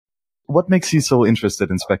what makes you so interested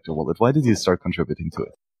in Specter Wallet? Why did you start contributing to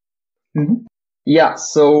it? Mm-hmm. Yeah,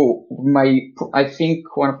 so I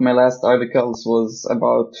think one of my last articles was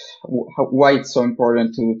about why it's so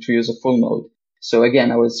important to use a full node. So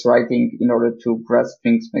again, I was writing in order to grasp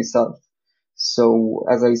things myself. So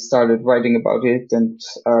as I started writing about it and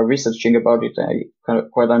researching about it, I kind of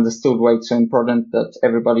quite understood why it's so important that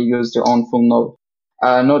everybody use their own full node.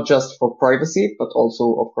 Not just for privacy, but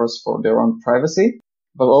also, of course, for their own privacy,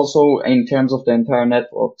 but also in terms of the entire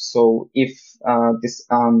network. So if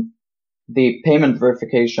the payment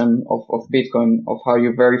verification of Bitcoin, of how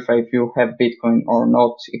you verify if you have Bitcoin or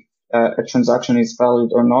not, if a transaction is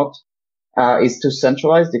valid or not, is too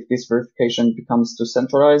centralized. If this verification becomes too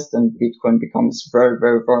centralized, then Bitcoin becomes very,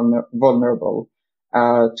 very vulnerable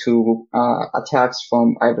to attacks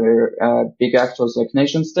from either big actors like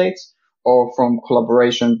nation states or from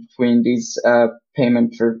collaboration between these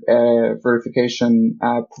payment verification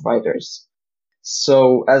providers.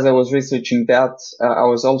 So as I was researching that, I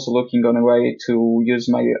was also looking on a way to use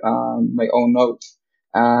my own node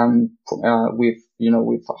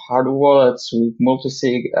with hardware wallets, with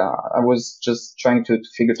multisig. I was just trying to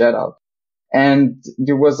figure that out. And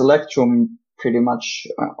there was Electrum pretty much,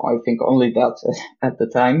 I think only that at the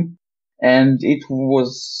time. And it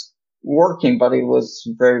was working, but it was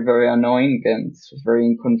very, very annoying and very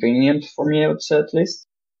inconvenient for me, I would say at least.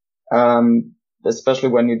 Especially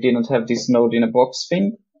when you didn't have this node in a box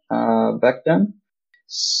thing, back then.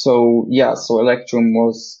 So Electrum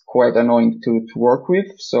was quite annoying to work with.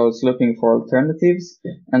 So I was looking for alternatives.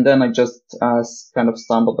 And then I just, kind of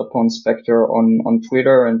stumbled upon Specter on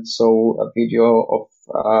Twitter and saw a video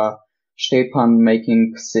of, Stepan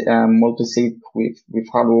making, multisig with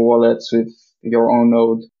hardware wallets with your own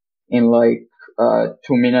node in like, 2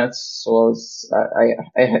 minutes. So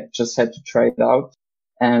I just had to try it out,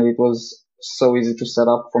 and it was so easy to set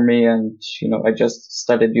up for me, and I just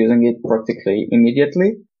started using it practically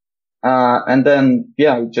immediately. And then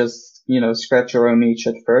I just scratch your own itch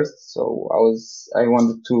at first. So I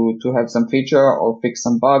wanted to have some feature or fix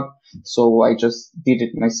some bug, so I just did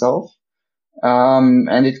it myself.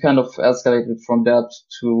 And it kind of escalated from that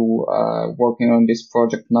to working on this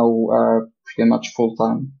project now pretty much full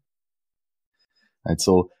time. Right.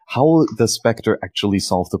 So how does Specter actually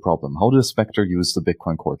solve the problem? How does Specter use the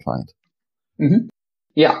Bitcoin Core client? Mm-hmm.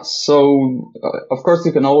 Yeah. So of course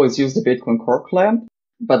you can always use the Bitcoin Core client,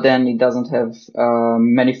 but then it doesn't have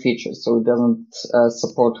many features. So it doesn't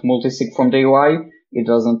support multisig from the UI. It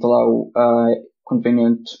doesn't allow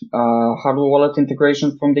convenient hardware wallet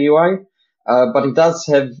integration from the UI. But it does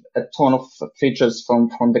have a ton of features from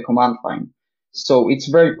the command line. So it's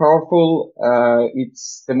very powerful.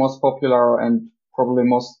 It's the most popular and probably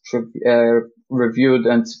most reviewed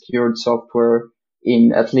and secured software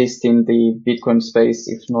at least in the Bitcoin space,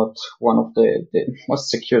 if not one of the most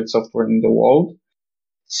secured software in the world.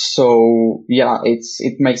 So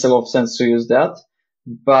it makes a lot of sense to use that.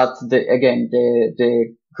 But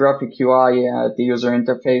the graphic UI, the user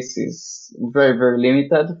interface is very, very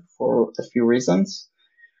limited for a few reasons.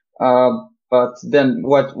 But then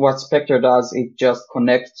what Specter does, it just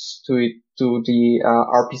connects to the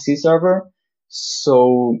RPC server.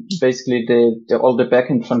 So basically all the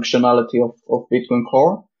backend functionality of Bitcoin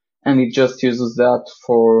Core, and it just uses that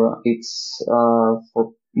for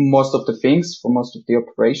for most of the things, for most of the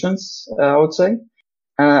operations, I would say.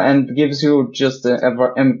 And gives you just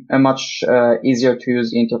a much easier to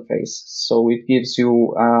use interface. So it gives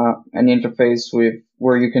you an interface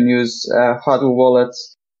where you can use hardware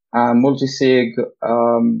wallets, multisig,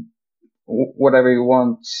 whatever you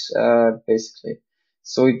want, basically.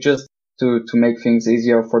 So it just to make things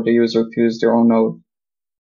easier for the user to use their own node.